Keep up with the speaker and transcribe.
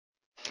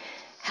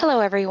Hello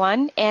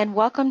everyone, and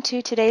welcome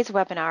to today's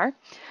webinar.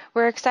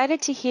 We're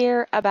excited to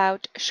hear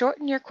about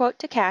Shorten Your Quote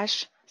to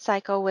Cash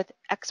cycle with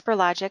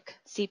ExpertLogic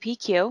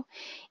CPQ.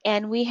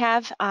 And we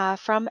have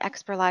from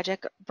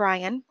ExpertLogic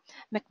Brian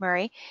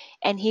McMurray,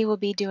 and he will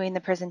be doing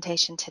the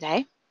presentation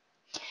today.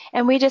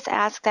 And we just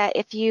ask that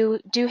if you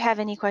do have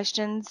any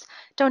questions,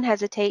 don't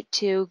hesitate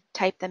to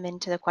type them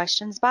into the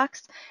questions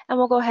box, and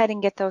we'll go ahead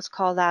and get those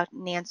called out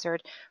and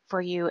answered for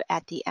you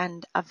at the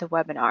end of the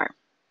webinar.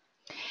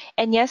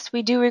 And yes,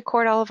 we do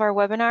record all of our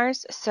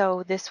webinars,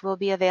 so this will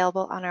be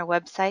available on our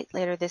website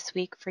later this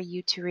week for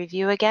you to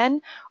review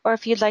again, or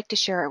if you'd like to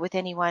share it with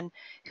anyone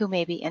who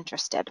may be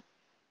interested.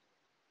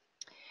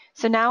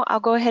 So now I'll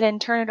go ahead and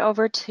turn it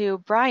over to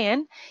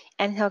Brian,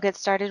 and he'll get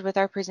started with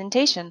our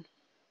presentation.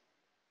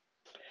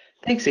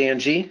 Thanks,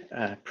 Angie.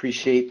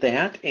 Appreciate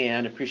that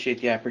and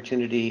appreciate the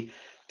opportunity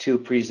to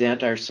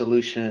present our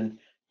solution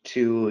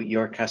to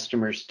your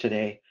customers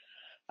today.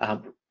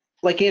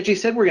 Like Angie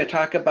said, we're going to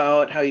talk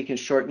about how you can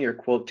shorten your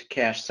quote to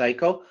cash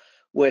cycle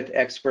with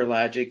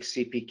ExpertLogic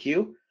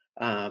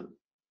CPQ.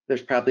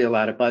 There's probably a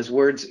lot of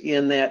buzzwords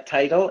in that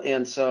title,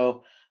 and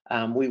so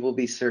we will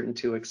be certain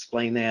to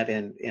explain that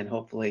and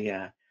hopefully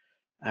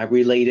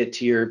relate it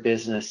to your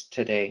business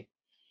today.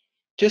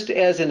 Just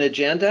as an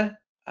agenda,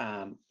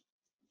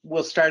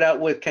 we'll start out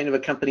with kind of a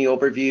company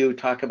overview,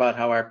 talk about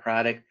how our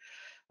product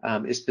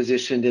is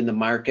positioned in the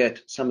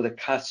market, some of the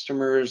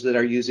customers that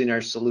are using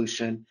our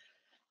solution,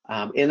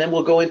 and then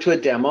we'll go into a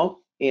demo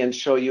and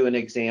show you an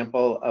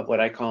example of what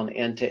I call an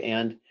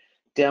end-to-end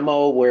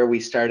demo, where we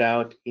start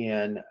out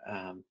in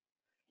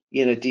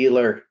a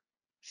dealer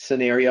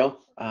scenario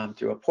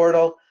through a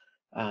portal,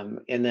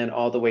 and then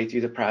all the way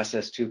through the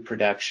process to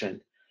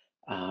production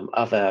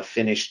of a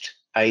finished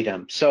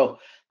item. So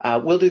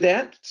we'll do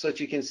that so that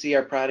you can see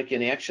our product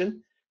in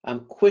action.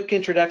 Quick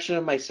introduction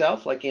of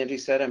myself. Like Angie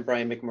said, I'm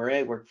Brian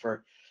McMurray. I work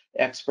for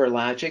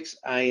ExpertLogic.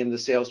 I am the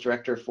sales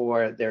director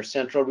for their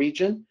central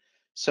region.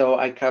 So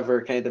I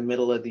cover kind of the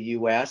middle of the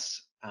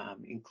US,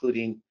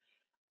 including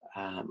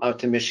out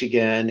to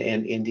Michigan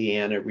and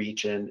Indiana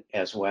region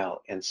as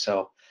well. And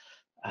so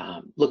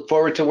look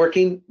forward to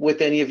working with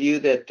any of you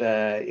that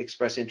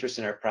express interest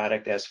in our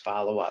product as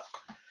follow-up.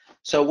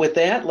 So with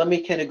that, let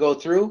me kind of go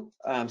through,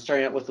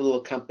 starting out with a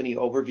little company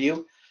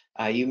overview.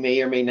 You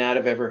may or may not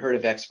have ever heard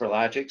of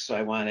ExpertLogic, so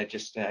I want to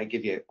just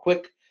give you a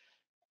quick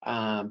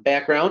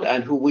background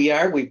on who we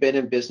are. We've been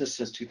in business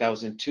since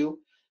 2002.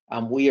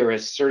 We are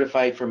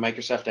certified for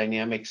Microsoft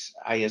Dynamics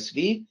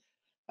ISV.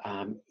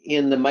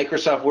 In the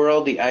Microsoft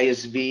world, the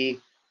ISV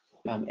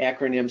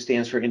acronym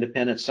stands for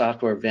Independent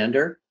Software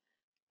Vendor,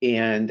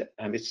 and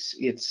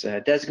it's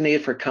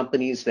designated for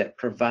companies that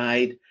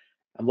provide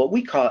what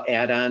we call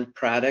add-on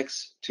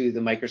products to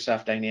the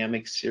Microsoft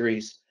Dynamics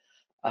series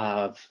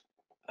of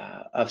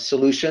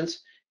solutions.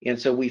 And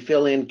so we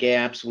fill in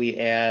gaps, we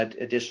add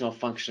additional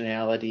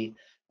functionality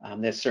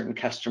that certain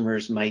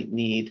customers might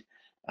need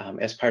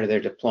as part of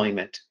their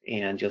deployment,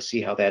 and you'll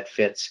see how that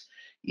fits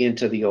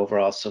into the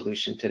overall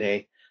solution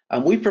today.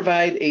 We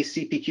provide a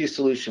CPQ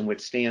solution, which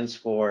stands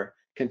for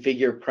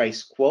Configure,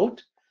 Price,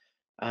 Quote,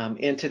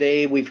 and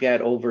today we've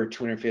got over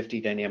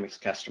 250 Dynamics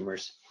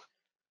customers.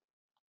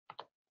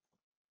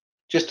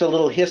 Just a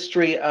little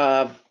history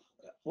of,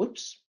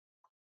 whoops,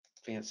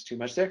 advanced too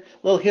much there.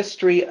 A little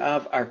history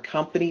of our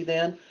company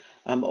then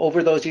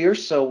over those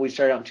years. So we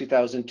started out in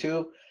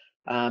 2002.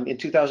 In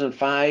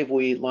 2005,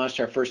 we launched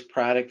our first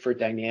product for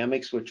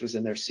Dynamics, which was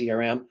in their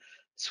CRM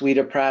suite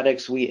of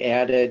products. We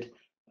added,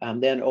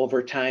 then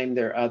over time,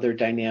 there are other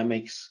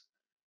Dynamics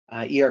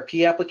ERP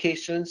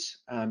applications,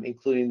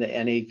 including the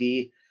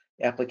NAV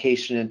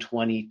application in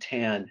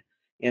 2010.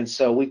 And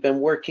so we've been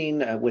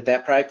working with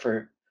that product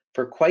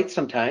for quite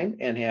some time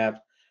and have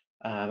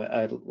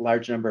a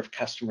large number of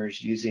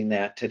customers using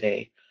that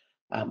today.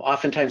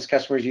 Oftentimes,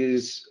 customers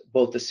use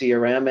both the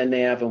CRM and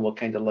NAV, and we'll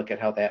kind of look at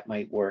how that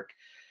might work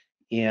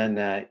in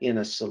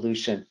a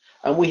solution.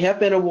 We have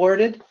been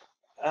awarded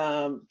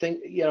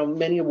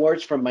many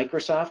awards from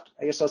Microsoft.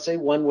 I guess I'll say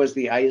one was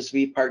the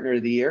ISV Partner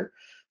of the Year.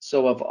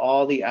 So of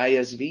all the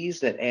ISVs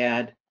that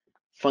add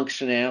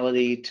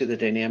functionality to the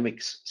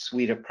Dynamics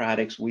suite of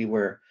products, we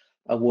were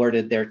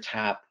awarded their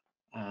top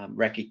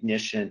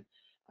recognition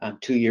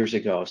 2 years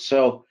ago.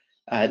 So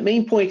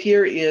main point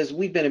here is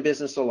we've been in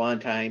business a long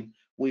time.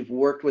 We've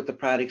worked with the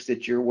products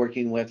that you're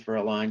working with for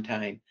a long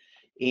time.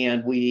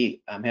 And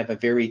we have a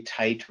very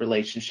tight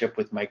relationship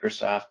with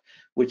Microsoft,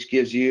 which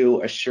gives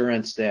you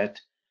assurance that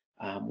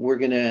we're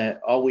going to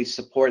always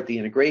support the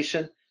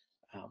integration.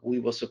 We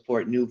will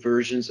support new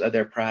versions of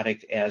their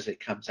product as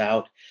it comes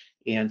out.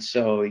 And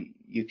so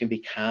you can be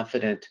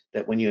confident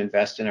that when you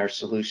invest in our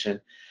solution,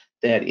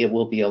 that it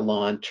will be a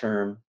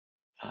long-term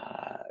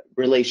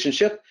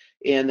relationship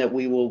and that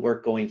we will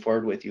work going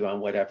forward with you on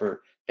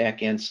whatever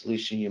back-end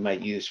solution you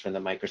might use from the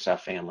Microsoft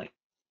family.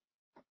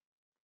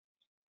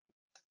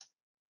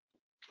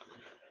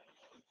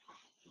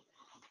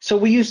 So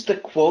we use the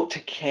quote to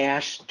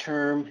cash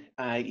term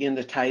in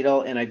the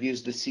title, and I've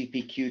used the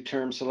CPQ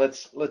term. So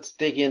let's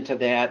dig into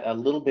that a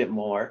little bit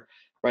more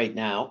right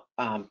now.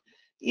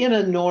 in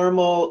a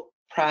normal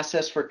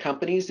process for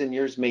companies, and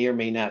yours may or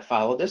may not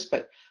follow this,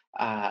 but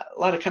a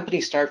lot of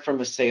companies start from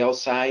a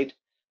sales side.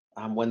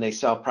 When they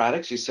sell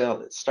products, you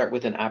start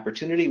with an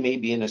opportunity,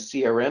 maybe in a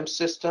CRM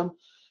system,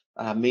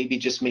 maybe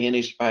just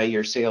managed by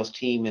your sales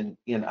team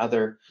in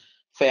other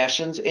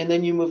fashions, and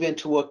then you move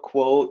into a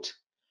quote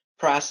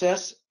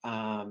process,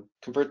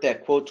 convert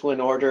that quote to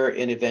an order,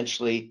 and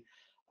eventually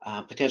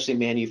potentially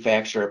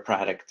manufacture a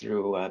product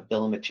through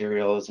bill of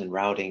materials and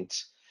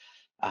routings.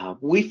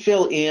 We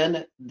fill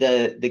in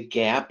the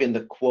gap in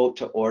the quote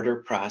to order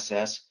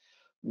process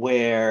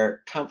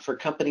where for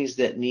companies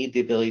that need the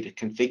ability to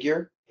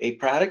configure a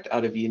product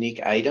out of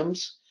unique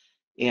items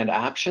and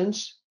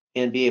options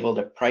and be able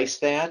to price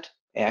that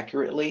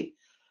accurately,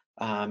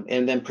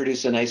 and then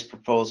produce a nice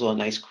proposal, a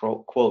nice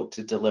quote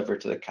to deliver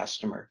to the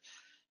customer.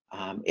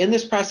 And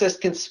this process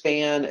can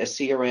span a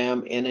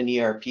CRM and an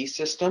ERP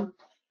system.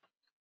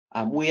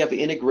 We have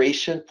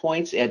integration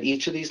points at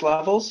each of these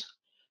levels.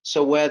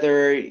 So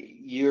whether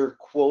you're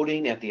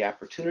quoting at the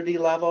opportunity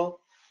level,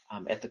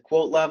 at the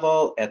quote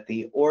level, at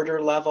the order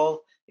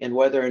level, and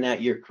whether or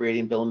not you're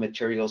creating bill of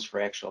materials for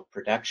actual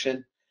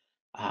production,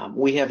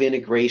 we have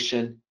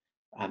integration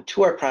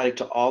to our product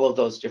to all of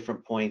those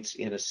different points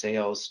in a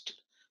sales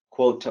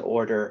quote to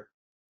order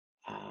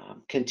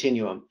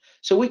continuum.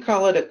 So we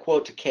call it a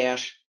quote to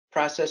cash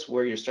process,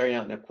 where you're starting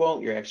out in a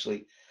quote, you're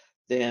actually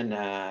then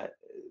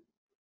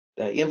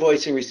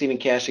invoicing, receiving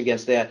cash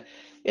against that,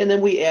 and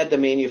then we add the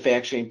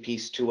manufacturing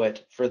piece to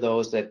it for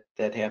those that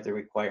have the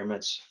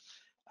requirements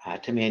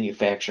to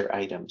manufacture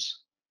items.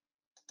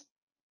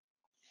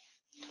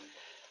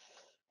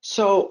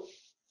 So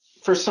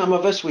for some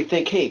of us, we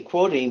think, hey,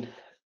 quoting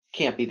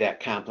can't be that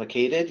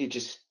complicated. You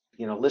just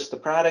list the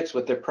products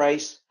with their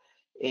price,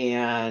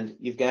 and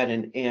you've got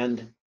an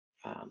end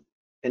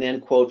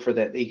quote for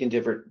that you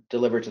can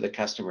deliver to the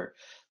customer.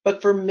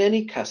 But for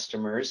many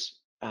customers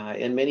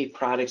and many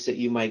products that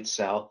you might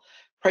sell,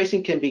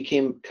 pricing can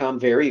become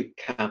very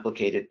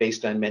complicated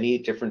based on many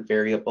different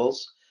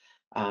variables.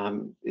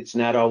 It's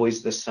not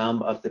always the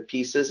sum of the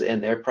pieces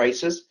and their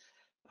prices.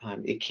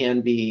 It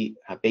can be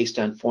based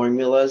on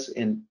formulas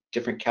and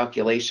different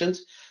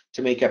calculations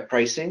to make up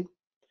pricing.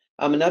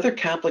 Another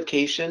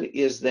complication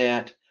is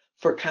that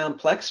for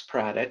complex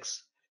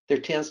products, there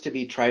tends to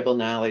be tribal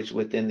knowledge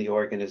within the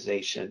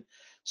organization.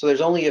 So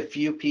there's only a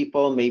few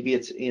people, maybe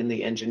it's in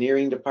the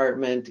engineering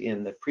department,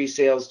 in the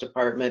pre-sales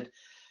department,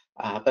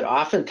 but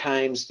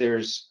oftentimes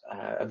there's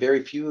a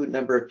very few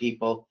number of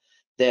people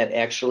that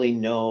actually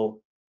know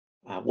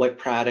what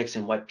products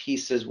and what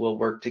pieces will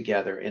work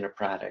together in a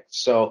product.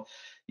 So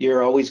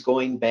you're always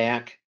going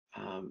back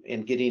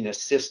and getting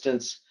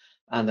assistance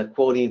on the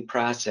quoting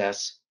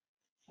process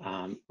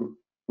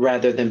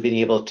rather than being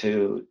able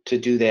to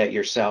do that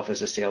yourself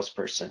as a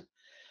salesperson.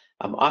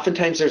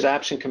 Oftentimes there's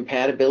option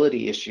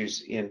compatibility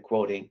issues in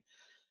quoting.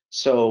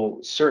 So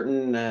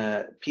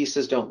certain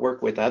pieces don't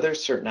work with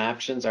others, certain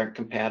options aren't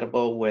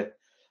compatible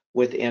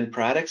with end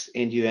products,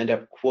 and you end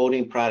up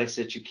quoting products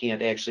that you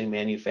can't actually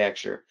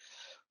manufacture,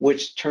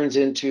 which turns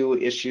into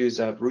issues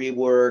of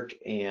rework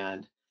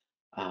and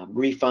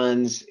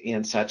refunds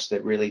and such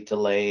that really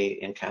delay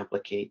and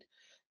complicate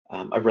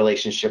a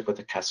relationship with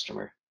a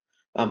customer.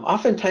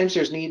 Oftentimes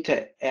there's need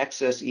to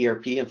access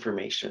ERP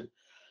information.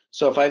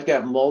 So if I've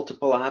got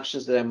multiple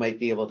options that I might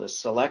be able to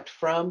select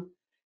from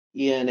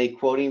in a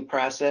quoting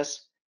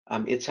process,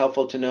 it's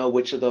helpful to know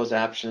which of those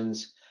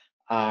options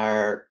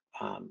are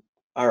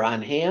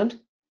on hand,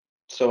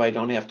 so I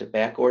don't have to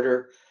back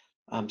order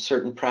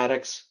certain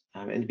products,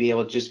 and be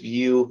able to just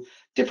view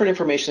different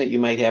information that you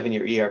might have in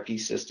your ERP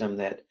system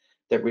that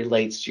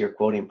relates to your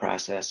quoting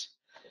process.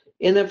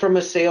 And then from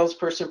a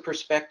salesperson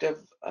perspective,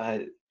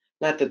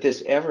 not that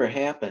this ever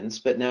happens,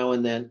 but now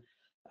and then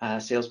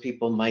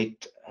salespeople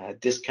might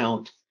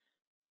discount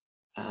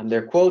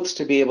their quotes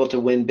to be able to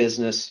win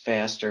business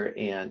faster,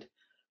 and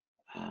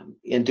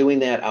in doing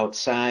that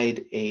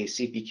outside a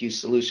CPQ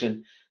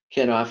solution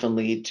can often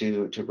lead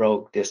to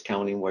rogue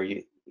discounting, where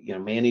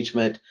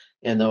management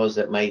and those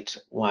that might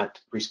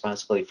want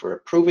responsibility for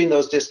approving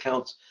those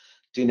discounts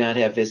do not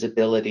have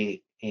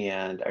visibility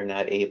and are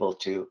not able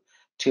to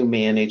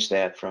manage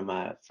that from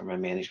a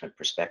management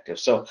perspective.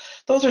 So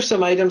those are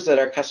some items that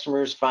our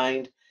customers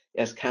find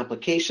as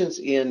complications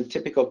in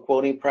typical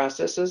quoting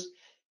processes,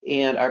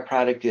 and our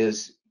product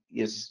is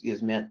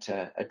meant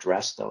to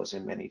address those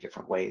in many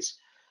different ways.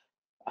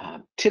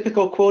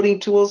 Typical quoting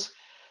tools,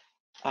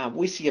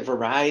 we see a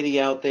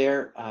variety out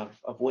there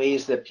of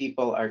ways that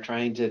people are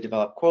trying to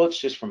develop quotes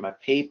just from a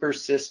paper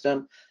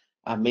system,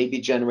 maybe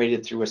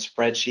generated through a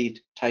spreadsheet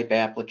type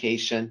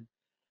application.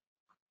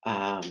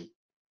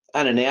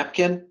 On a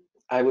napkin,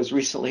 I was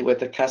recently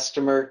with a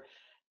customer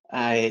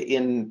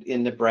in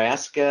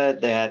Nebraska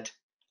that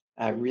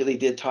really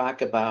did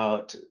talk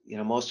about,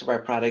 most of our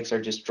products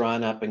are just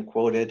drawn up and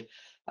quoted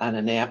on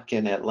a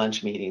napkin at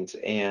lunch meetings,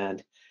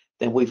 and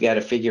then we've got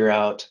to figure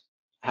out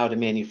how to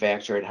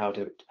manufacture it, how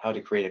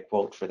to create a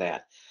quote for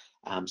that.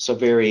 So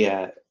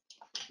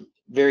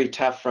very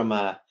tough from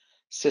a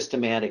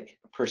systematic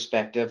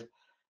perspective.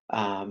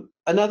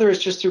 Another is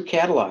just through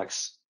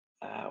catalogs,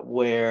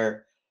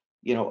 where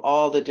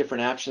all the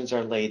different options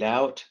are laid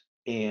out,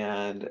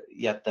 and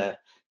yet the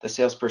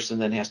salesperson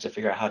then has to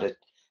figure out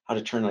how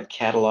to turn a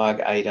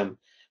catalog item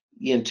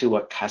into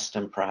a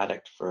custom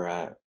product for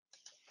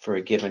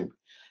a given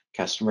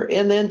customer.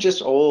 And then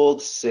just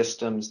old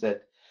systems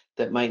that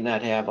might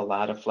not have a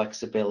lot of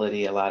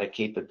flexibility, a lot of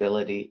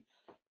capability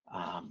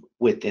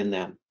within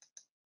them.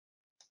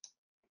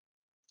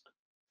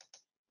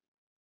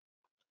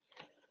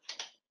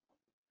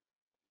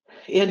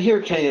 And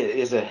here kind of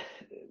is a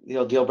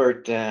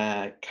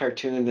Dilbert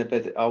cartoon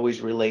that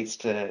always relates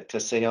to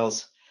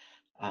sales,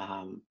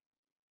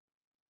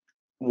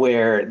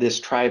 where this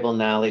tribal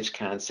knowledge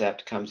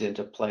concept comes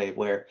into play,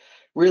 where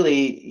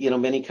really,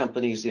 many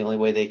companies, the only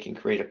way they can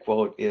create a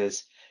quote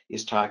is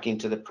talking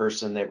to the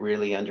person that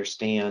really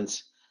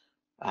understands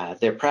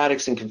their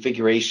products and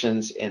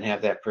configurations, and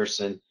have that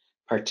person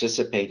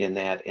participate in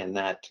that, and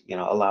not,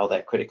 allow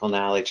that critical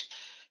knowledge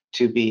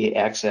to be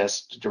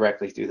accessed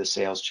directly through the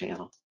sales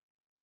channel.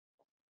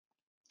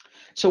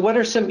 So what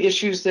are some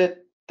issues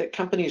that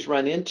companies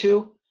run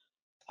into?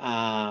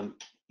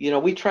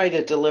 We try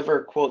to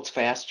deliver quotes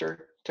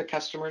faster to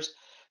customers.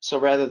 So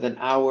rather than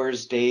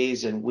hours,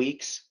 days, and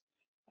weeks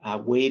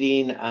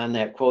waiting on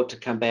that quote to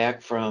come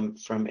back from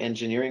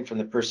engineering, from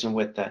the person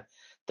with the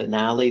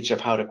knowledge of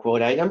how to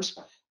quote items,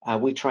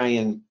 we try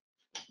and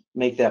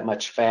make that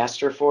much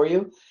faster for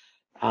you.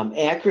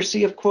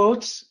 Accuracy of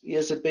quotes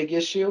is a big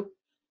issue.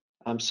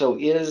 So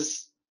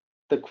is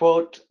the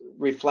quote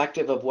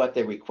reflective of what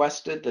they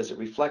requested? Does it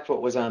reflect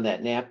what was on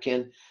that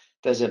napkin?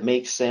 Does it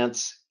make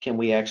sense? Can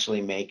we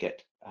actually make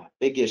it?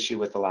 Big issue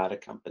with a lot of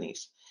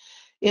companies.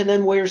 And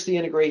then where's the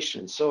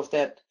integration? So if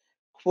that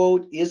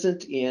quote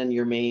isn't in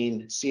your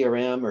main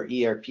CRM or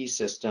ERP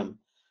system,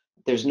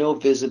 there's no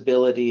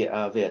visibility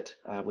of it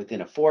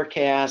within a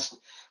forecast,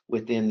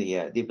 within the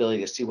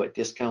ability to see what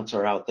discounts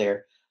are out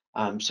there.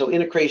 So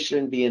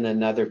integration being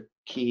another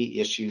key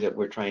issue that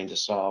we're trying to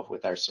solve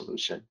with our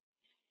solution.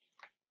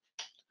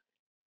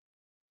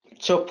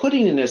 So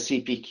putting in a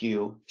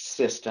CPQ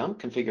system,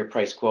 configure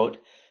price quote,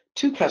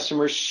 to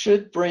customers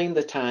should bring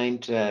the time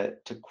to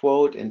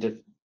quote and to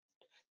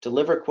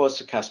deliver quotes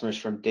to customers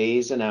from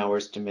days and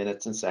hours to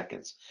minutes and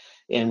seconds.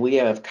 And we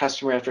have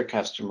customer after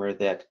customer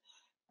that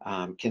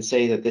can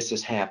say that this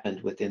has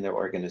happened within their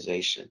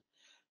organization.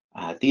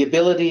 The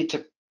ability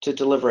to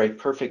deliver a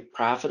perfect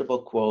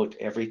profitable quote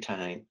every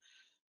time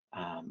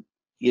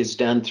is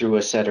done through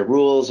a set of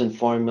rules and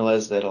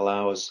formulas that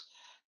allows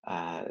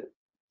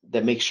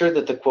that make sure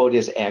that the quote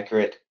is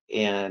accurate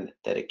and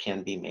that it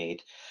can be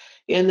made.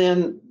 And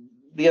then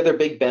the other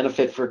big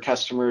benefit for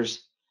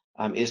customers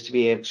is to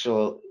be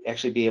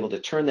actually be able to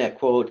turn that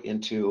quote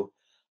into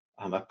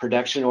a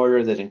production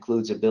order that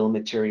includes a bill of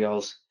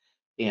materials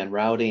and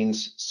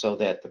routings, so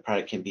that the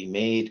product can be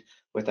made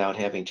without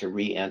having to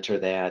re-enter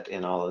that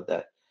and all of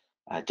the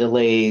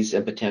delays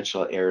and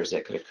potential errors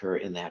that could occur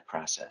in that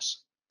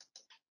process.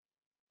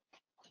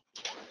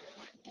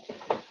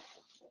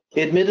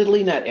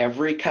 Admittedly, not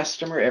every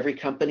customer, every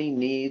company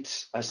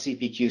needs a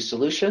CPQ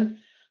solution.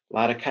 A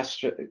lot of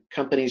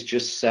companies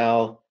just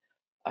sell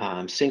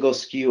single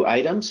SKU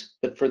items,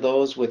 but for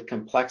those with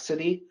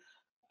complexity,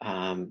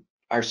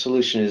 our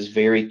solution is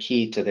very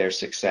key to their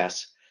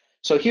success.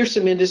 So here's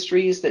some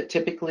industries that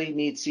typically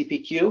need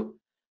CPQ,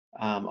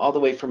 all the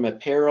way from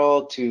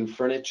apparel to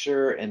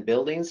furniture and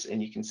buildings,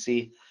 and you can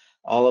see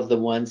all of the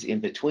ones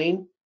in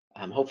between.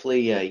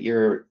 Hopefully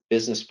your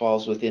business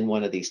falls within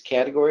one of these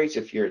categories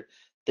if you're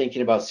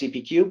thinking about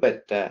CPQ,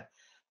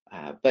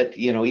 but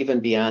even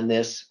beyond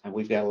this,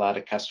 we've got a lot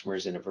of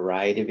customers in a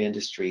variety of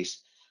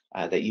industries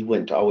that you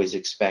wouldn't always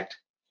expect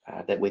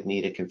that would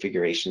need a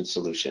configuration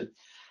solution.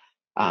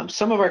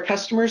 Some of our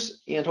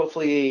customers, and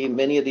hopefully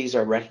many of these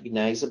are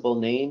recognizable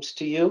names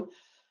to you,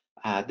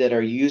 that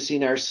are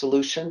using our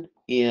solution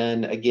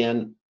in,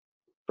 again,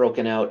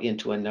 broken out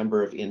into a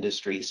number of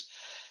industries.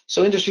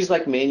 So industries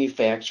like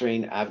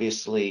manufacturing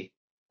obviously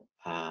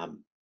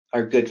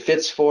are good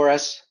fits for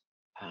us.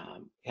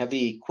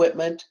 Heavy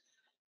equipment,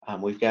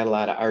 we've got a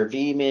lot of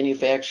RV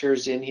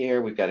manufacturers in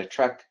here. We've got a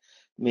truck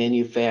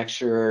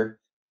manufacturer,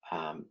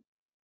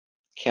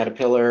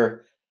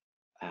 Caterpillar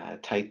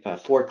type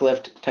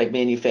forklift type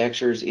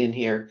manufacturers in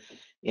here.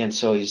 And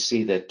so you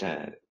see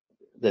that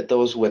that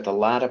those with a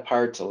lot of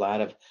parts, a lot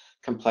of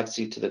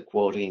complexity to the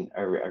quoting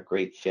are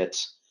great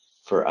fits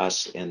for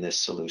us in this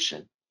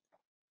solution.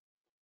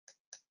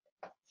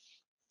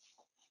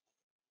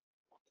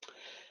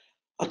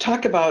 I'll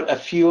talk about a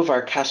few of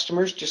our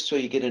customers just so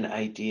you get an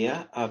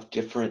idea of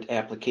different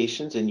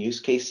applications and use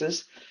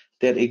cases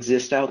that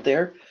exist out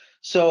there.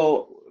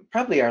 So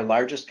probably our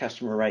largest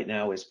customer right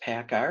now is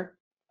PACCAR.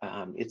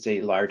 It's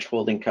a large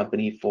holding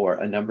company for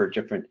a number of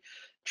different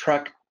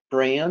truck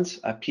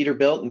brands.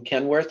 Peterbilt and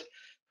Kenworth,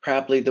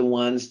 probably the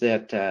ones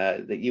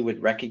that you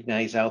would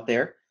recognize out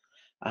there.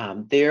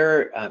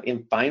 They're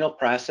in final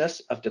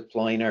process of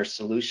deploying our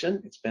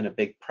solution. It's been a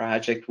big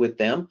project with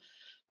them.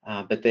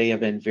 But they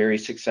have been very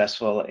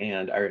successful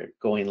and are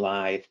going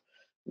live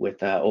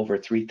with over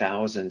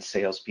 3,000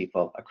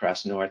 salespeople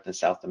across North and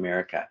South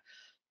America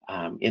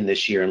in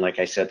this year. And like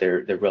I said,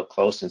 they're real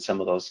close, and some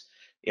of those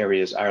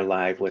areas are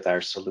live with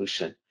our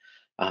solution.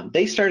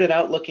 They started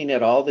out looking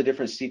at all the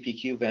different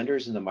CPQ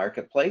vendors in the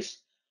marketplace,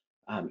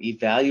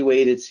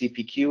 evaluated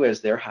CPQ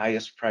as their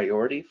highest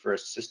priority for a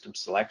system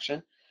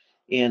selection.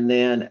 And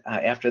then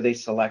after they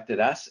selected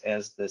us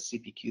as the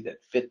CPQ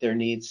that fit their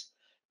needs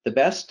the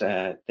best,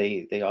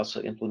 they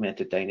also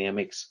implemented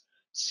Dynamics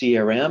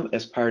CRM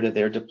as part of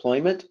their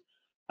deployment.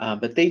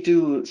 But they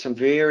do some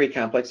very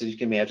complex, as you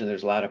can imagine,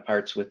 there's a lot of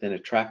parts within a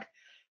truck,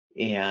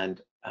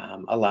 and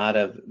a lot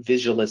of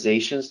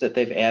visualizations that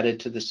they've added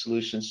to the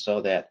solution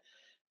so that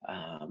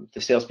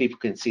the salespeople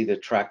can see the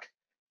truck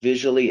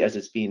visually as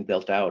it's being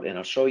built out. And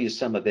I'll show you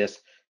some of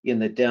this in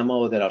the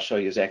demo that I'll show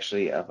you is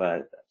actually of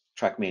a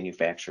truck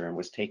manufacturer and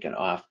was taken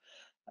off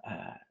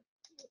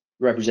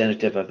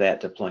representative of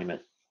that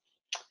deployment.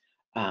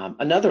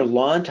 Another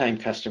longtime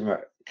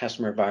customer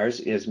of ours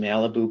is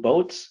Malibu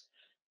Boats.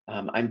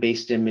 I'm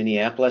based in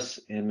Minneapolis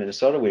in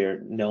Minnesota. We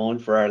are known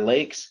for our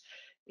lakes,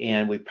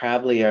 and we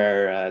probably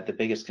are the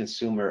biggest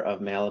consumer of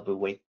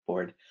Malibu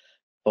wakeboard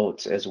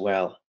boats as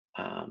well.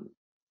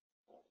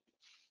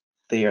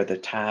 They are the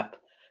top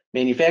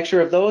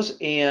manufacturer of those,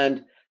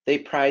 and they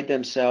pride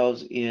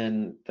themselves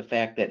in the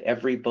fact that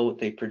every boat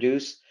they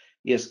produce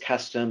is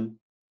custom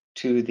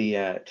to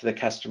the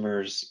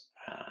customer's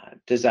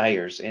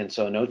desires, and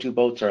so no two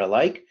boats are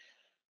alike,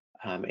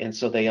 and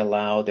so they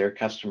allow their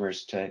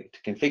customers to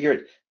configure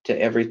it to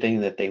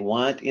everything that they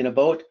want in a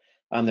boat.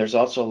 There's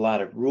also a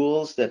lot of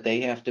rules that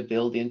they have to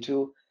build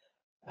into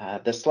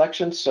the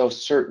selection, so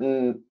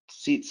certain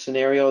seat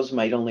scenarios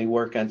might only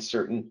work on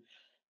certain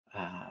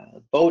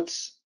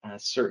boats,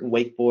 certain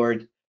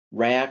wakeboard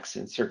racks,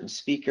 and certain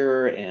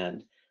speaker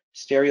and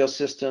stereo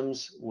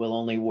systems will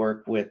only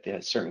work with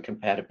certain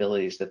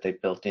compatibilities that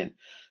they've built in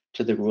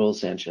to the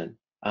rules engine.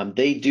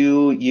 They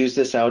do use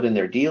this out in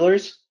their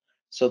dealers,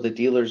 so the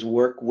dealers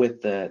work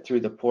with through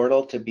the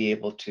portal to be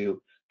able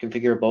to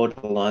configure a boat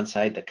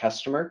alongside the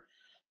customer,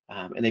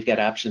 and they've got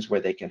options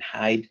where they can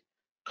hide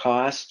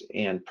cost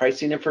and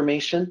pricing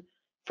information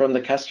from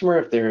the customer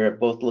if they're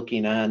both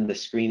looking on the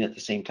screen at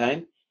the same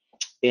time.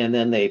 And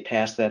then they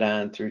pass that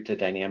on through to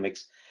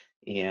Dynamics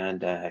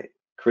and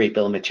create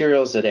bill of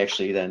materials that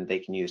actually then they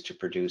can use to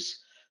produce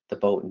the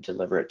boat and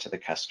deliver it to the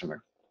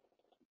customer.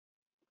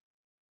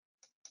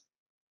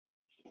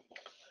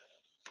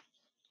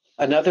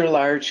 Another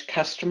large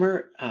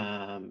customer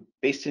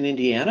based in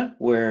Indiana,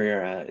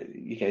 where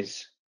you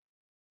guys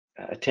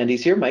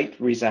attendees here might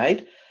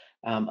reside,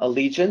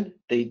 Allegion.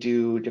 They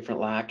do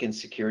different lock and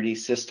security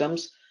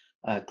systems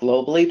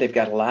globally. They've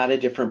got a lot of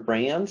different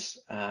brands.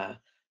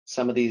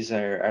 Some of these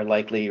are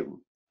likely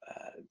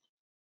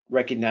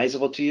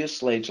recognizable to you,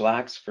 Slage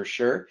locks for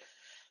sure.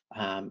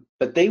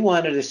 But they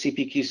wanted a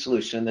CPQ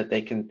solution that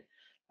they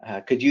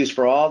could use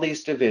for all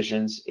these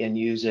divisions and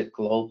use it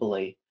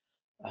globally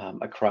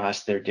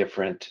across their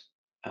different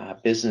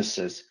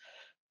businesses.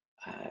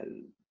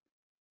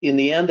 In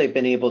the end, they've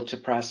been able to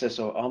process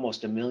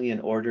almost 1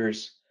 million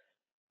orders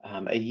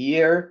a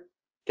year.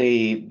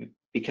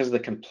 Because of the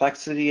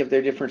complexity of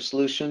their different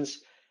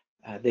solutions,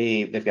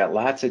 they've got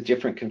lots of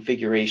different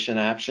configuration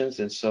options,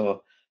 and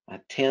so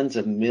tens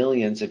of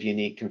millions of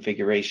unique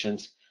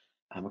configurations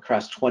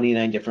across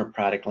 29 different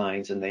product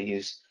lines, and they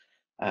use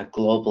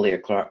globally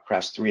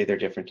across 3 of their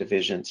different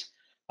divisions.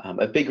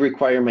 A big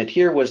requirement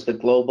here was the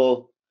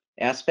global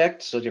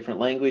aspect, so different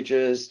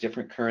languages,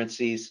 different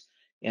currencies,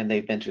 and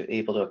they've been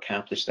able to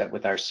accomplish that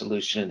with our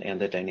solution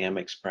and the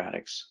Dynamics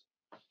products.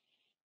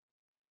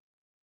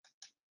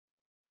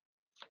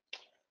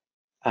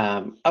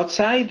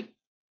 Outside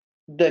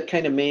the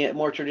kind of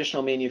more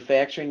traditional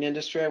manufacturing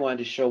industry, I wanted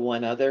to show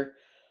one other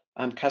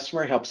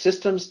customer, Help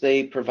Systems.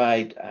 They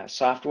provide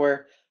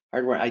software,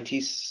 hardware,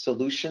 IT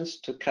solutions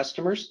to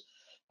customers.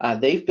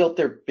 They've built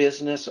their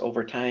business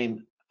over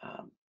time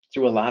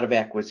through a lot of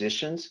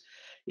acquisitions.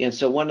 And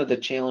so one of the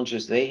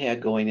challenges they had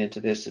going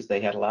into this is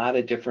they had a lot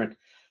of different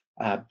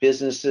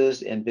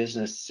businesses and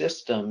business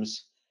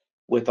systems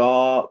with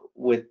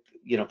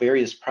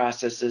various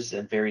processes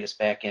and various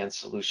back-end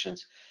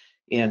solutions.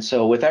 And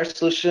so with our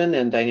solution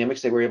and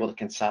Dynamics, they were able to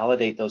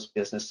consolidate those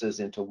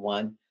businesses into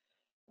one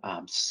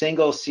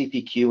single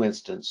CPQ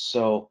instance.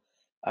 So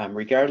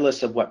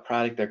regardless of what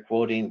product they're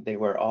quoting, they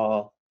were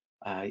all,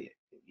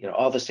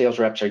 all the sales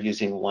reps are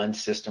using one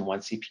system, one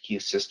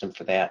CPQ system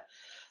for that.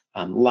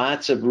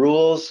 Lots of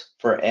rules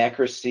for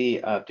accuracy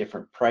of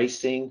different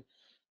pricing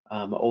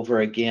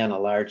over, again, a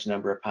large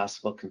number of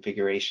possible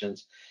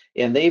configurations.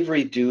 And they've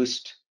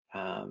reduced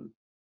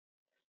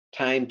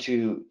time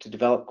to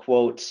develop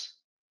quotes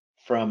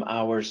from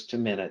hours to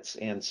minutes.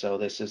 And so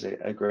this is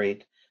a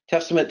great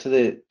testament to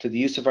the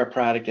use of our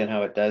product and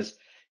how it does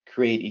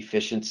create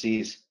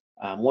efficiencies.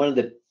 One of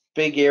the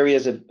big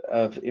areas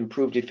of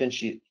improved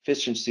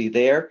efficiency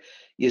there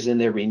is in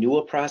their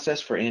renewal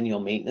process for annual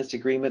maintenance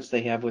agreements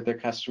they have with their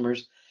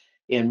customers.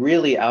 And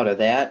really out of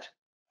that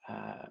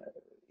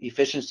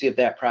efficiency of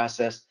that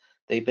process,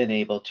 they've been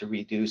able to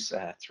reduce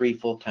 3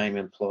 full-time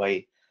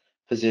employee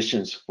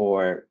positions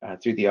for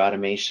through the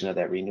automation of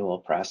that renewal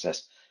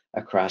process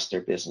across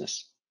their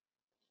business.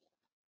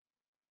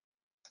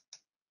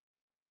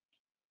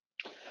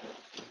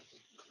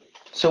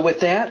 So with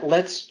that,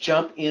 let's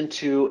jump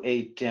into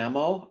a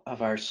demo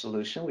of our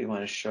solution. We want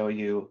to show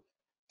you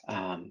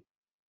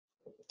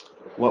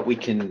what we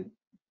can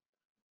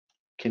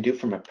do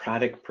from a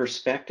product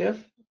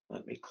perspective.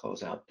 Let me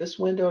close out this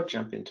window,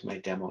 jump into my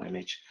demo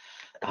image.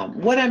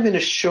 What I'm going to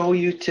show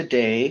you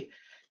today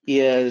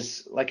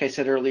is, like I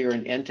said earlier,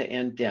 an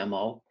end-to-end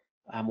demo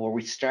where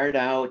we start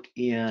out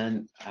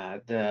in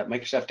the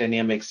Microsoft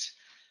Dynamics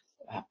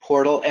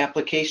portal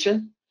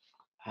application.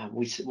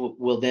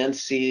 We'll then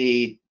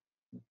see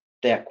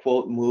that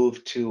quote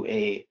move to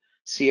a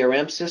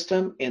CRM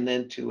system and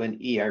then to an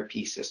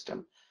ERP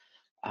system.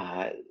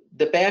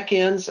 The back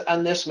ends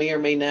on this may or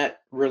may not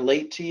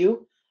relate to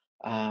you,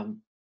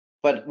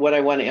 but what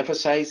I want to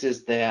emphasize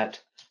is that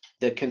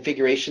the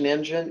configuration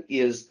engine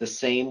is the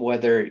same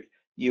whether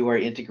you are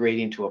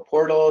integrating to a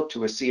portal,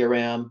 to a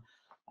CRM,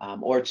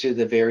 or to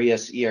the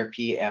various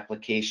ERP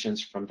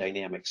applications from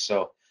Dynamics.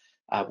 So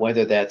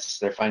whether that's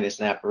their finance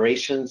and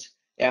operations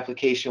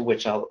application,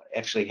 which I'll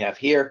actually have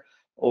here,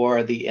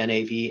 or the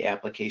NAV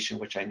application,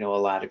 which I know a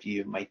lot of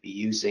you might be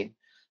using.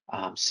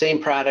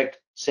 Same product,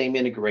 same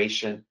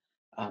integration.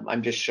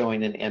 I'm just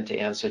showing an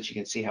end-to-end so that you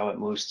can see how it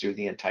moves through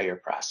the entire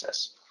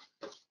process.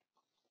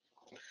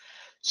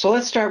 So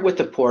let's start with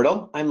the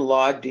portal. I'm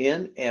logged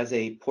in as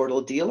a portal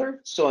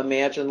dealer. So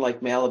imagine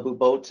like Malibu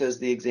Boats as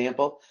the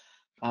example.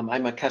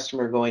 I'm a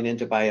customer going in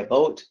to buy a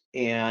boat,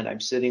 and I'm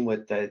sitting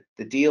with the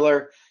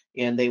dealer,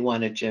 and they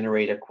want to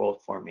generate a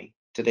quote for me.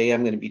 Today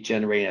I'm going to be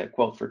generating a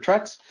quote for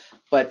trucks,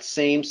 but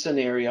same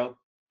scenario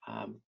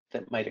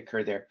that might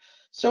occur there.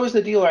 So as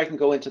the dealer, I can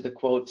go into the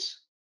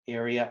quotes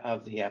area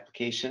of the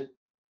application.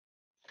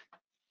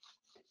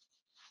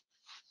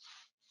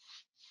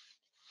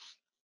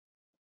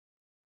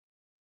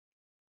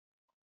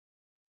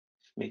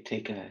 It may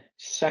take a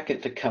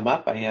second to come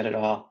up. I had it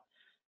all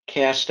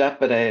cached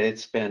up, but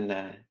it's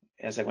been,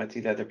 as I went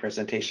through the other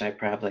presentation, I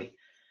probably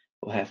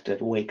will have to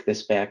wake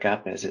this back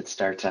up as it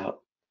starts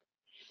out.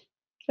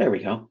 There we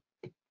go.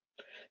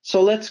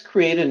 So let's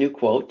create a new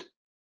quote.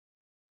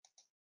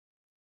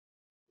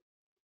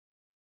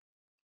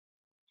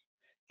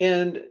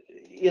 And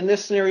in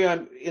this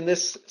scenario, in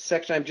this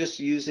section, I'm just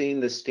using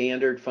the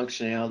standard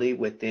functionality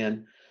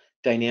within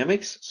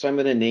Dynamics. So I'm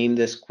going to name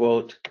this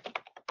quote,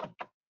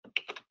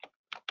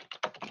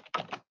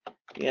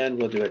 and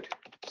we'll do it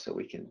so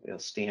it'll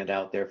stand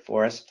out there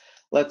for us.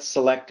 Let's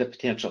select a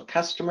potential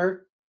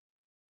customer.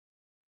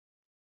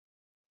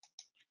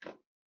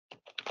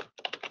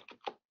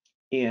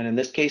 And in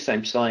this case,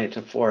 I'm selling it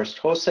to Forest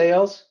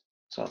Wholesales,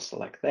 so I'll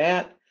select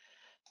that.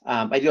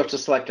 I do have to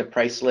select a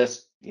price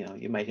list.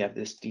 You might have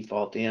this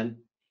default in.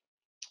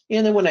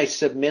 And then when I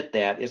submit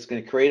that, it's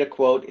going to create a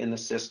quote in the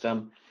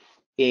system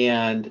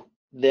and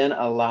then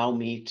allow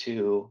me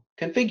to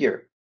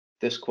configure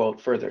this quote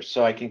further.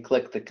 So I can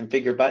click the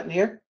configure button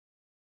here.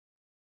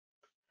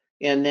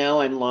 And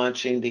now I'm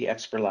launching the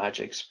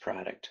Experlogix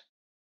product.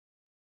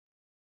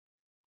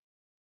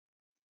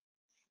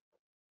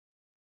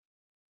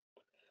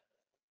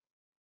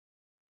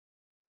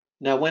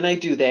 Now, when I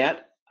do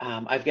that,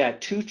 I've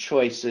got two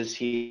choices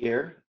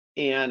here,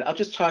 and I'll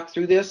just talk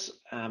through this.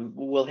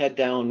 We'll head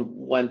down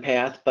one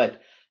path,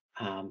 but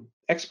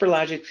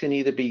Experlogix can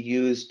either be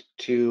used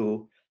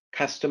to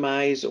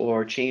customize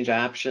or change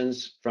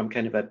options from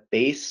kind of a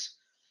base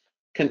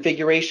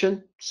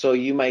configuration. So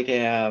you might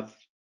have,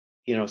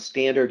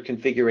 standard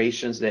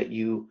configurations that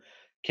you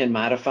can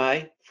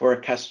modify for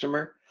a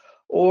customer,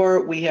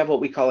 or we have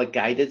what we call a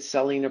guided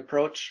selling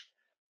approach,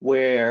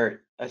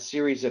 where a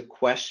series of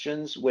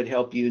questions would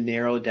help you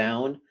narrow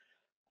down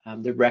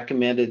the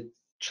recommended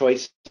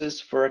choices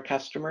for a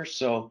customer.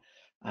 So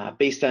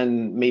based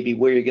on maybe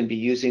where you're going to be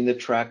using the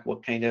truck,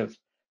 what kind of,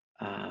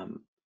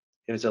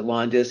 is it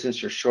long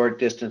distance or short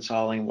distance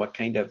hauling, what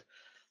kind of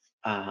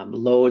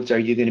loads are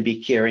you going to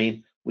be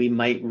carrying, we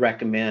might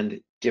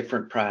recommend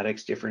different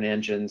products, different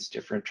engines,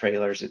 different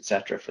trailers,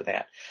 etc. for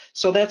that.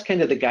 So that's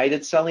kind of the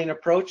guided selling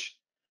approach.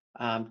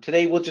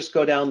 Today, we'll just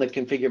go down the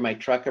configure my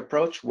truck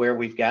approach where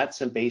we've got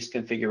some base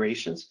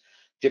configurations,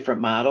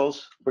 different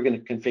models. We're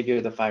going to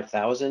configure the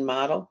 5000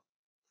 model.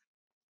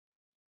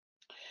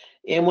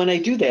 And when I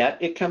do that,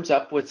 it comes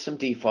up with some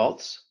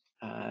defaults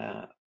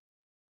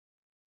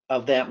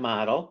of that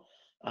model.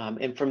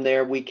 And from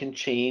there, we can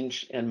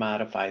change and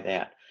modify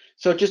that.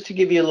 So just to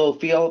give you a little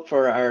feel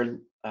for our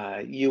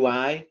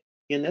UI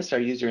in this, our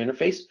user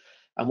interface,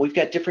 we've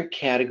got different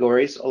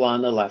categories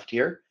along the left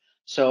here.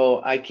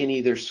 So I can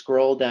either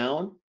scroll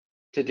down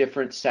to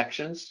different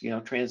sections,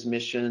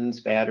 transmissions,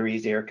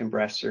 batteries, air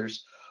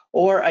compressors,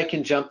 or I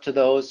can jump to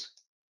those,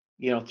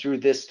 through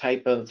this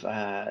type of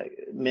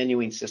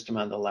menuing system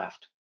on the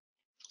left.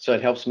 So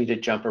it helps me to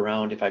jump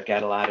around if I've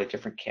got a lot of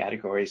different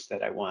categories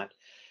that I want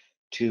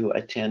to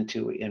attend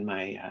to in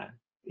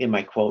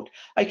my quote.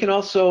 I can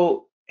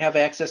also have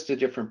access to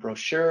different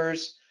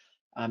brochures,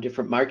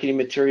 different marketing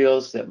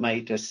materials that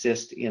might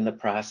assist in the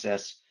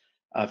process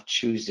of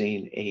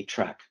choosing a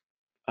truck.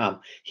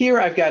 Here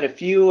I've got a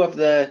few of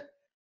the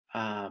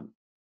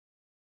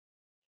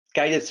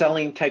guided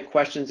selling type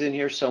questions in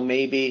here. So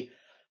maybe,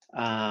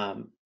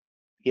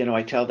 you know,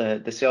 I tell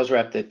the sales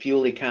rep that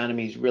fuel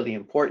economy is really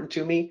important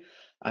to me.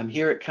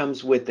 Here it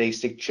comes with a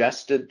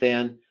suggested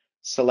then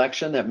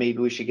selection that maybe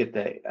we should get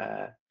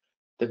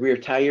the rear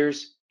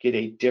tires, get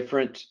a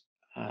different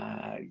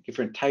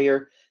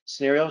tire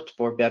scenario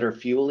for better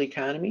fuel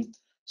economy.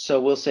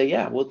 So we'll say,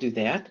 yeah, we'll do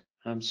that.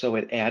 So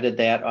it added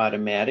that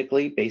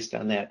automatically based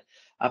on that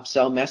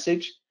upsell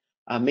message.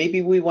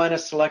 Maybe we want to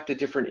select a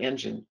different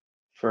engine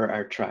for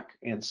our truck.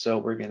 And so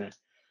we're going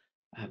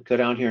to go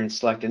down here and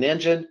select an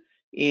engine.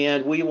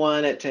 And we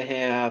want it to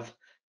have,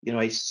 you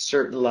know, a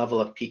certain level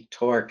of peak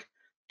torque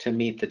to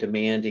meet the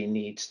demanding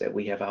needs that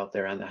we have out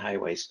there on the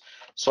highways.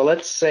 So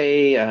let's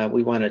say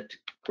we want it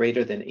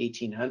greater than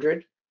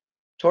 1800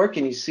 torque.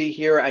 And you see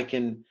here, I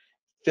can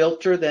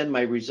filter then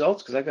my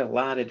results because I've got a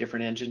lot of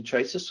different engine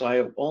choices. So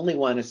I only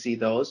want to see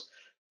those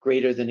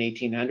greater than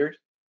 1800.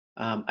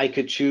 I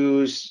could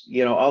choose,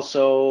 you know,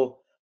 also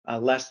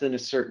less than a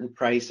certain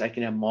price. I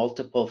can have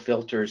multiple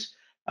filters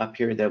up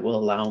here that will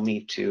allow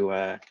me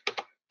to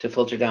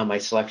filter down my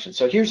selection.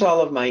 So here's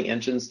all of my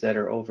engines that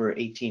are over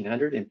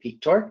 1800 in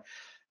peak torque.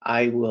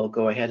 I will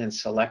go ahead and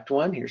select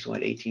one. Here's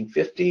one,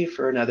 1850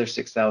 for another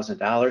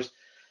 $6,000.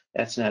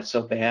 That's not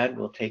so bad.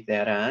 We'll take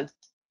that on.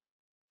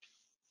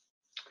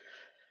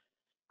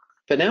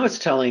 But now it's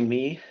telling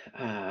me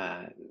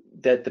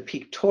that the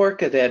peak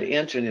torque of that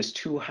engine is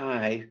too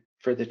high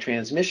for the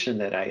transmission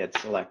that I had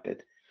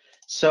selected.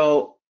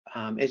 So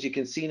as you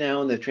can see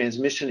now in the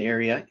transmission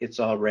area, it's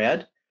all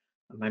red.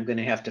 I'm going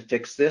to have to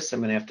fix this.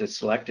 I'm going to have to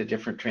select a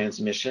different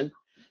transmission.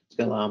 It's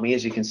going to allow me,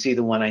 as you can see,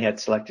 the one I had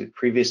selected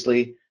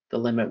previously, the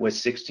limit was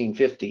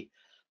 1650.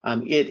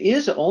 It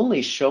is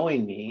only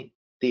showing me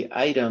the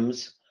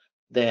items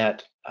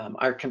that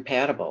are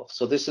compatible.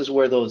 So this is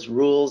where those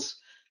rules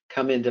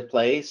come into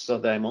play, so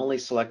that I'm only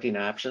selecting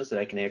options that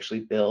I can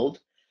actually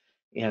build.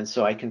 And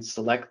so I can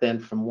select then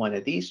from one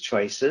of these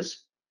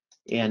choices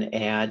and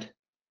add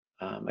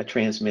a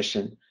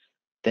transmission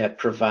that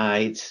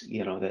provides,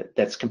 you know,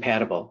 that's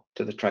compatible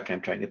to the truck I'm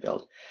trying to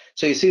build.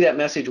 So you see that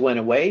message went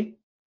away.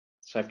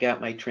 So I've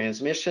got my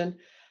transmission.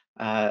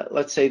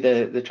 Let's say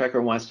the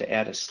trucker wants to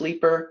add a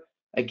sleeper.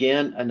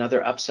 Again,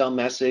 another upsell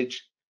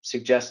message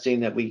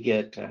suggesting that we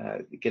get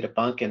a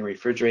bunk and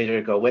refrigerator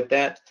to go with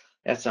that.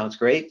 That sounds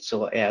great. So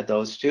we'll add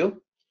those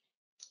two.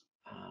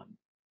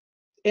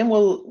 And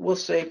we'll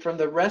say from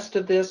the rest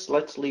of this,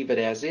 let's leave it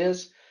as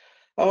is.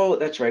 Oh,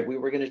 that's right. We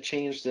were going to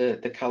change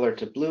the color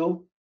to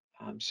blue.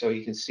 So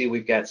you can see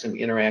we've got some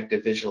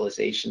interactive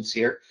visualizations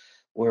here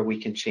where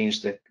we can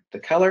change the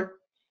color.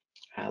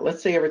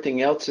 Let's say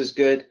everything else is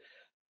good,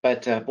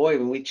 but boy,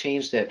 when we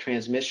change that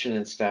transmission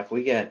and stuff,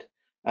 we get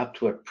up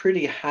to a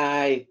pretty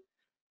high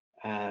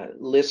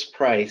list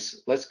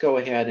price. Let's go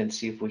ahead and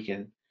see if we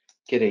can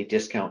get a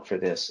discount for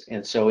this.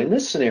 And so in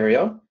this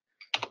scenario,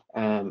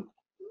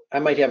 I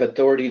might have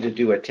authority to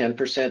do a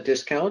 10%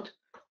 discount.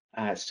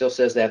 It still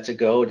says that's a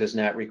go, it does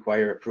not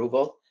require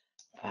approval.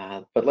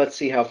 But let's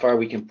see how far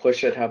we can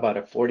push it. How about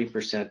a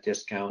 40%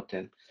 discount?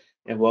 And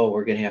well,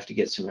 we're going to have to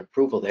get some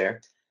approval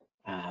there.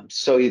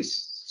 So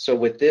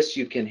with this,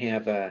 you can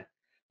have a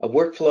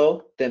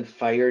workflow then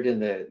fired in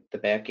the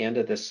back end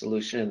of the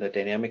solution in the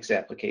Dynamics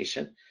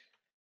application.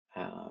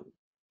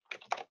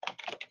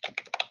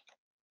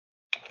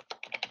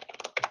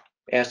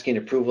 Asking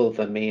approval of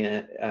a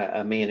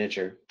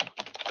manager.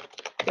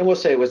 And we'll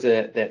say it was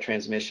that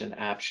transmission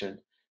option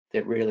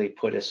that really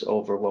put us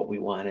over what we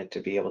wanted to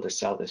be able to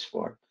sell this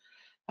for.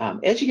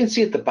 As you can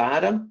see at the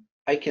bottom,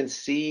 I can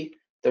see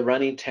the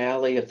running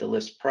tally of the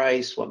list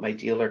price, what my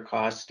dealer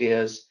cost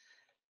is,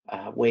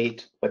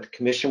 weight, what the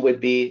commission would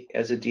be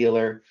as a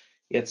dealer,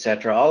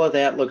 etc. All of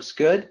that looks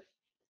good.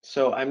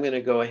 So I'm going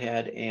to go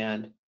ahead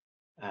and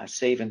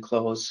save and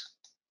close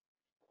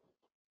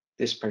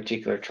this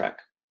particular truck.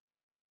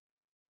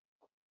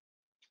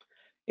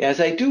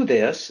 As I do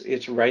this,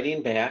 it's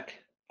writing back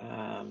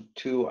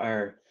to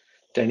our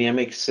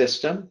dynamic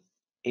system,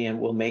 and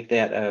we'll make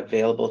that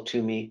available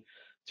to me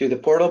through the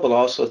portal, but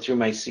also through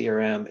my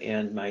CRM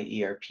and my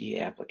ERP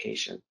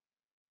application.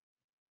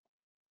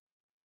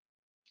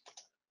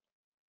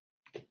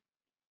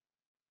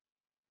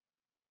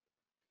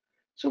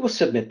 So we'll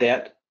submit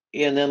that,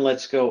 and then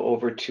let's go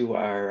over to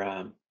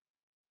our,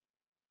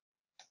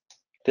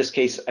 this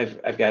case,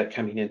 I've got it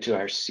coming into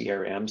our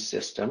CRM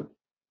system.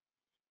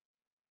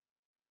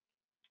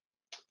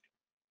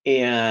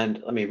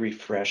 And let me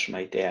refresh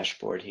my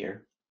dashboard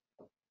here.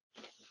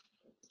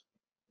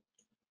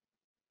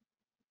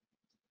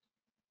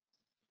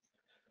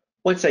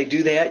 Once I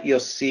do that, you'll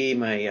see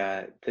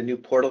my the new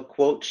portal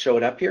quote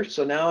showed up here.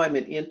 So now I'm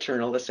an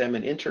internal, let's say I'm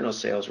an internal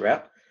sales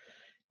rep,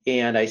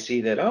 and I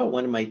see that, oh,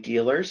 one of my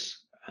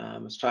dealers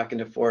was talking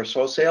to Forest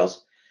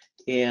Wholesales,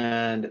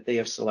 and they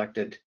have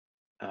selected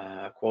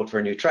a quote for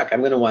a new truck.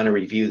 I'm going to want to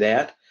review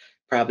that.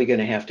 Probably going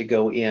to have to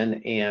go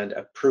in and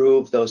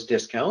approve those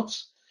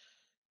discounts.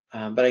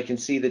 But I can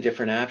see the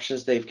different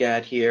options they've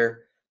got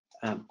here.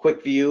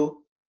 Quick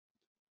view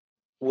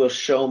will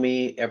show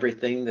me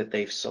everything that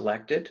they've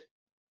selected.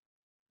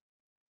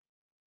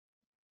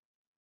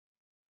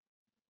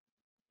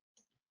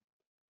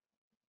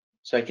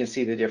 So I can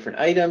see the different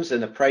items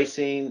and the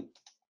pricing.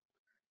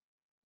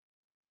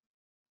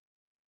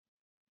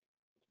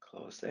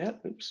 Close that,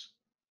 oops.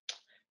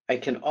 I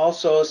can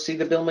also see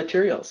the bill of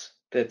materials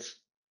that's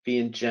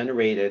being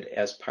generated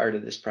as part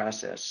of this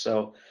process.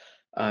 So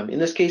in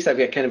this case, I've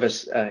got kind of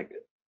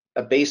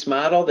a base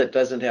model that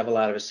doesn't have a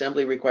lot of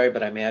assembly required,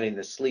 but I'm adding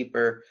the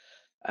sleeper,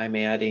 I'm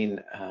adding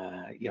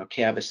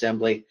cab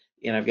assembly,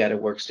 and I've got a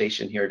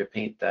workstation here to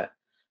paint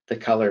the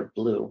color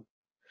blue.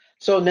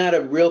 So not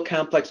a real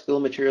complex bill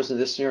of materials in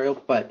this scenario,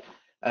 but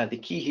the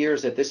key here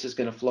is that this is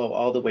going to flow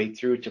all the way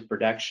through to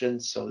production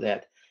so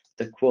that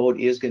the quote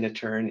is going to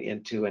turn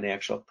into an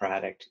actual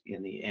product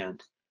in the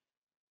end.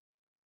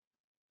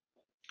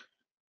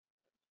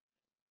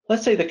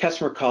 Let's say the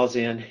customer calls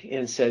in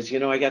and says,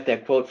 I got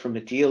that quote from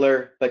a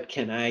dealer, but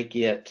can I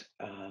get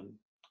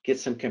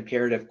some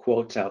comparative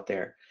quotes out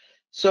there?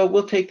 So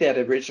we'll take that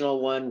original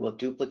one, we'll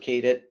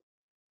duplicate it,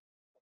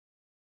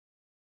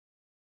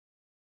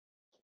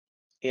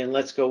 and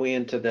let's go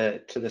into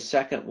the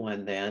second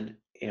one then,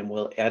 and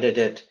we'll edit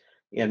it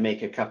and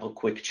make a couple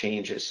quick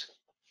changes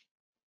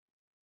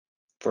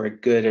for a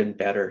good and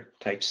better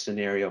type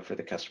scenario for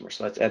the customer.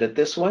 So let's edit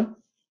this one.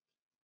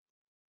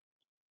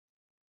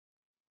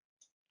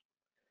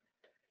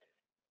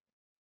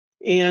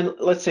 And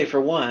let's say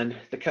for one,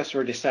 the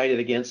customer decided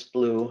against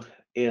blue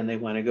and they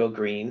want to go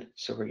green.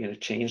 So we're going to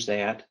change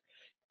that.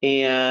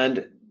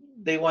 And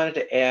they wanted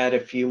to add a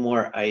few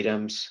more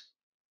items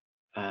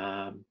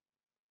to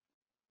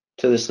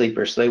the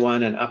sleeper. So they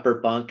want an upper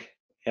bunk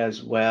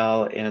as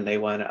well, and they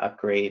want to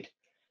upgrade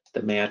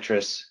the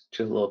mattress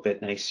to a little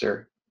bit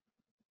nicer,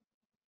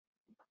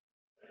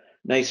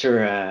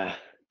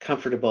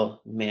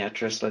 comfortable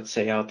mattress, let's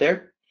say, out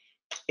there.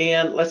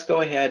 And let's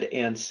go ahead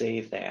and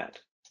save that.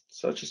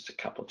 So just a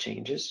couple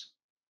changes.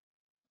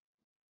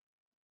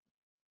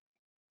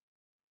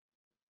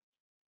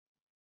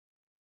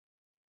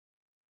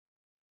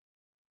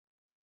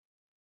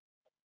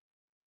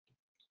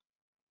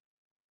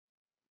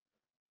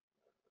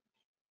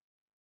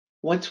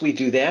 Once we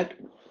do that,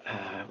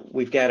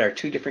 we've got our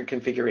two different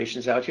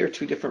configurations out here,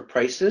 two different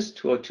prices,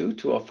 202,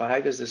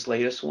 205 is this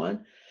latest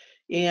one.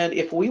 And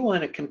if we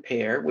want to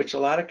compare, which a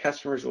lot of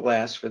customers will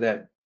ask for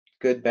that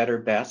good, better,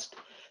 best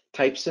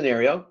type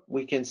scenario,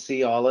 we can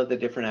see all of the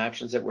different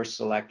options that were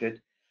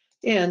selected.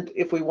 And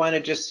if we want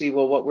to just see,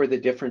 well, what were the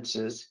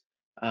differences?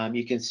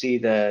 You can see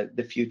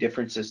the few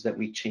differences that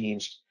we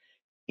changed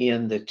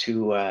in the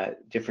two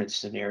different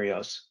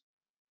scenarios.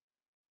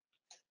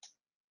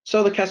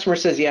 So the customer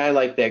says, yeah, I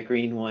like that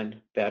green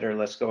one better.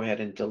 Let's go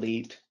ahead and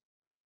delete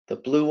the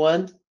blue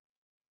one.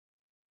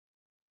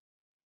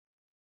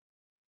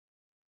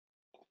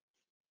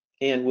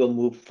 And we'll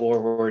move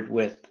forward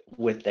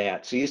with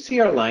that. So you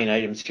see our line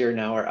items here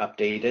now are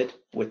updated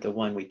with the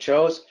one we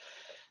chose.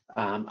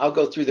 I'll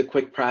go through the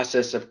quick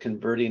process of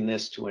converting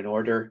this to an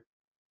order.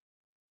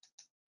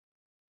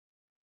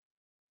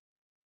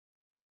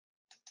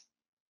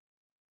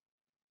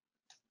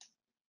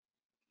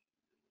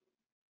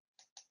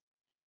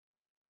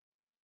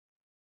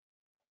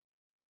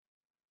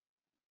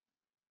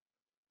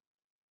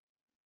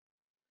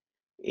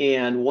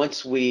 And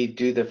once we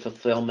do the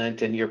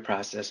fulfillment, and your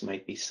process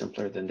might be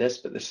simpler than this,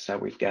 but this is how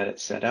we've got it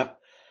set up.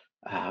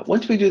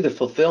 Once we do the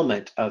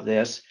fulfillment of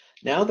this,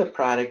 now the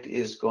product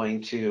is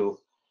going to,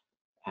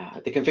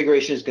 the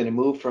configuration is going to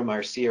move from our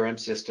CRM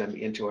system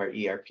into our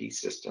ERP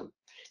system.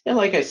 And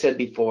like I said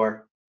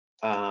before,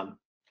 I'm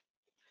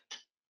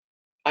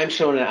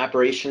showing an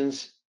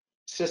operations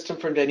system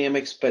from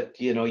Dynamics, but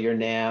your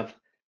nav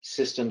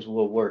systems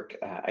will work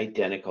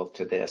identical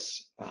to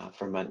this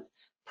from a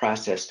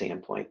process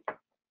standpoint.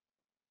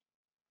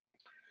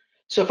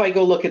 So if I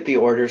go look at the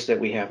orders that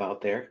we have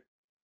out there,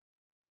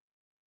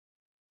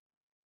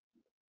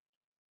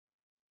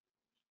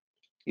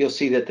 you'll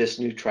see that this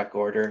new truck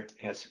order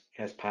has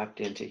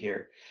popped into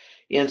here.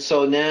 And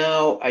so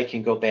now I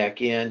can go back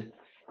in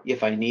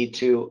if I need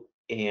to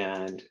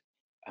and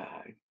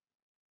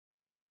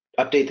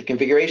update the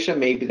configuration.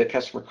 Maybe the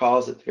customer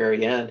calls at the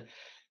very end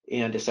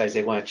and decides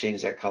they want to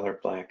change that color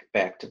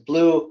back to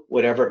blue,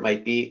 whatever it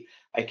might be.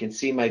 I can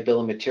see my bill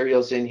of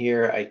materials in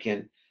here. I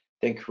can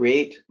then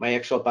create my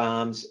actual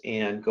BOMs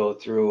and go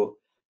through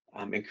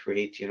and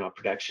create, a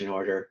production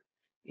order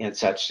and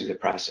such through the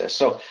process.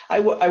 So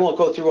I won't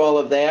go through all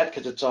of that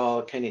because it's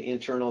all kind of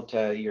internal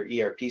to your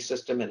ERP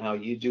system and how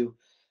you do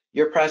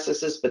your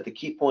processes. But the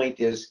key point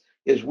is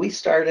we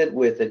started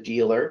with a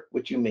dealer,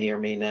 which you may or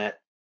may not,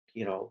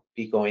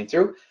 be going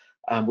through.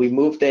 We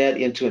moved that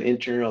into an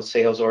internal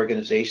sales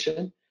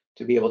organization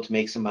to be able to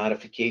make some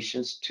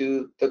modifications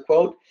to the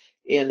quote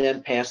and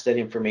then pass that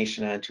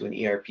information on to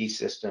an ERP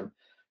system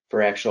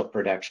for actual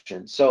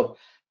production. So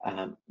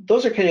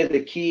those are kind of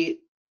the key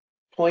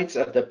points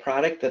of the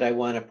product that I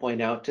want to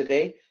point out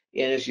today.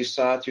 And as you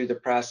saw through the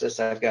process,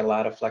 I've got a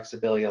lot of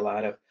flexibility, a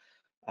lot of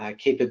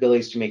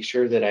capabilities to make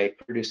sure that I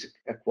produce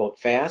a quote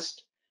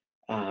fast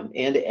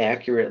and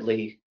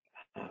accurately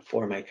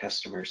for my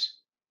customers.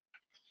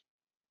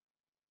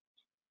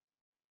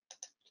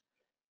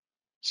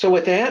 So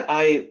with that,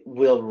 I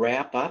will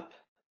wrap up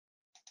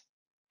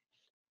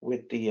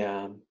with the,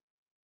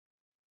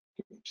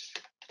 oops,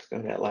 let's go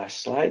to that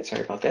last slide.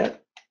 Sorry about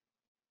that.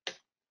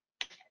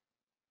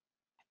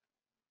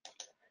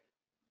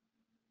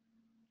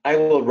 I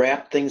will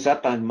wrap things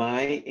up on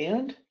my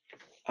end.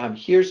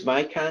 Here's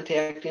my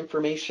contact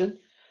information.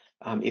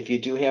 If you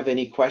do have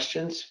any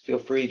questions, feel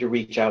free to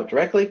reach out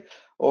directly,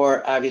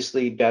 or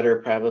obviously better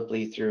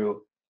probably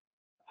through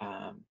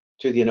the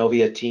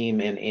Innovia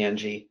team and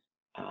Angie,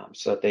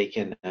 so that they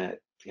can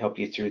help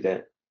you through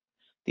the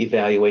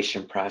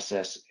evaluation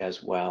process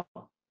as well.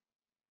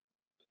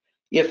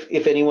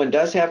 If anyone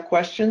does have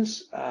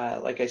questions,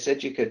 like I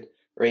said, you could,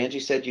 or Angie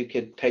said, you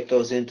could type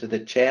those into the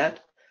chat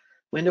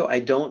window. I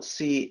don't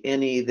see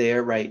any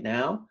there right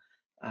now.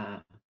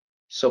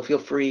 So feel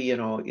free,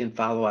 in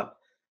follow-up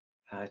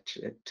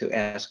to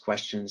ask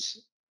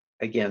questions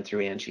again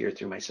through Angie or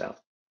through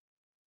myself.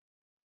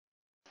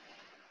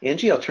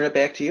 Angie, I'll turn it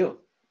back to you.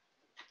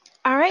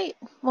 All right.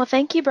 Well,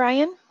 thank you,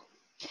 Brian.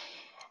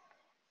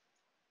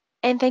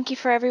 And thank you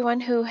for everyone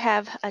who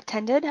have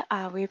attended.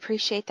 We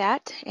appreciate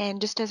that.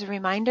 And just as a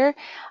reminder,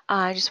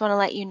 I just want to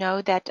let you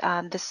know that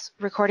this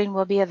recording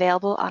will be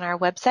available on our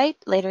website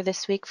later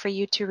this week for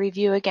you to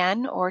review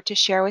again or to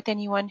share with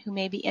anyone who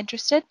may be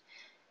interested.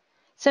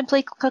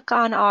 Simply click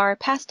on our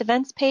past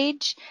events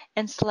page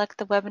and select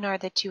the webinar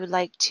that you would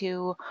like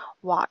to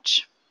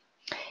watch.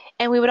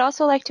 And we would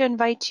also like to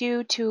invite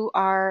you to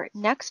our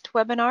next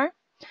webinar.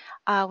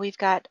 We've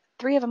got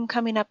 3 of them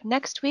coming up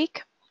next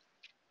week,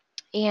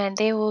 and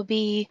they will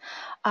be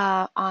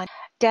on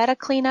data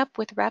cleanup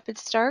with Rapid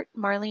Start.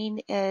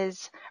 Marlene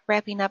is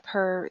wrapping up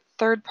her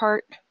 3rd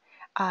part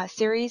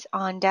series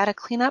on data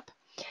cleanup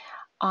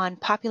on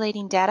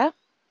populating data.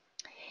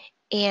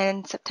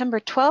 And September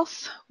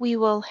 12th, we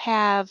will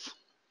have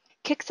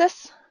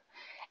Kixus,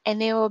 and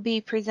they will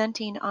be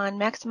presenting on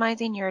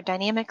maximizing your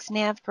Dynamics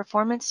Nav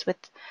performance with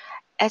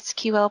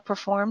SQL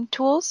Perform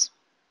tools.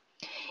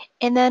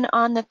 And then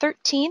on the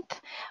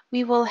 13th,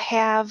 we will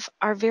have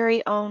our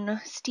very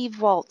own Steve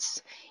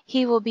Waltz.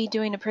 He will be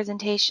doing a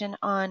presentation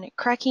on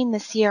cracking the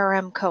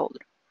CRM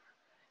code.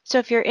 So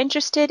if you're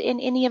interested in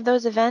any of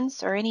those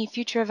events or any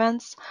future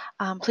events,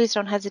 please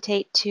don't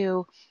hesitate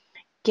to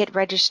get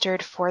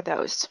registered for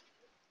those.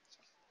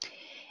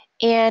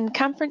 And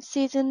conference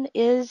season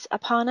is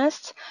upon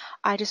us.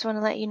 I just want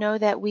to let you know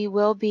that we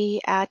will be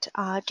at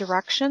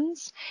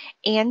Directions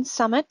and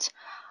Summit.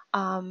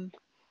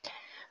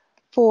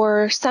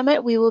 For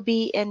Summit, we will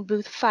be in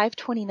booth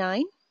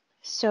 529,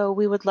 so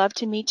we would love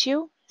to meet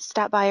you.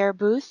 Stop by our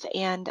booth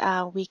and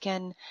we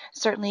can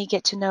certainly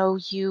get to know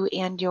you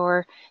and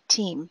your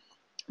team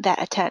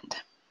that attend.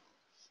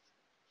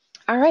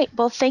 All right,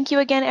 well, thank you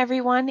again,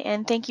 everyone,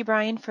 and thank you,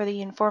 Brian, for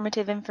the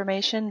informative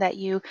information that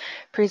you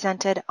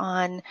presented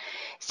on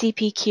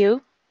CPQ.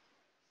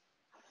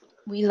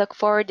 We look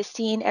forward to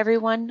seeing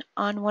everyone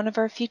on one of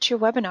our future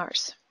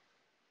webinars.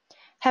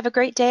 Have a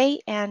great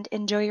day and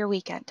enjoy your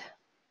weekend.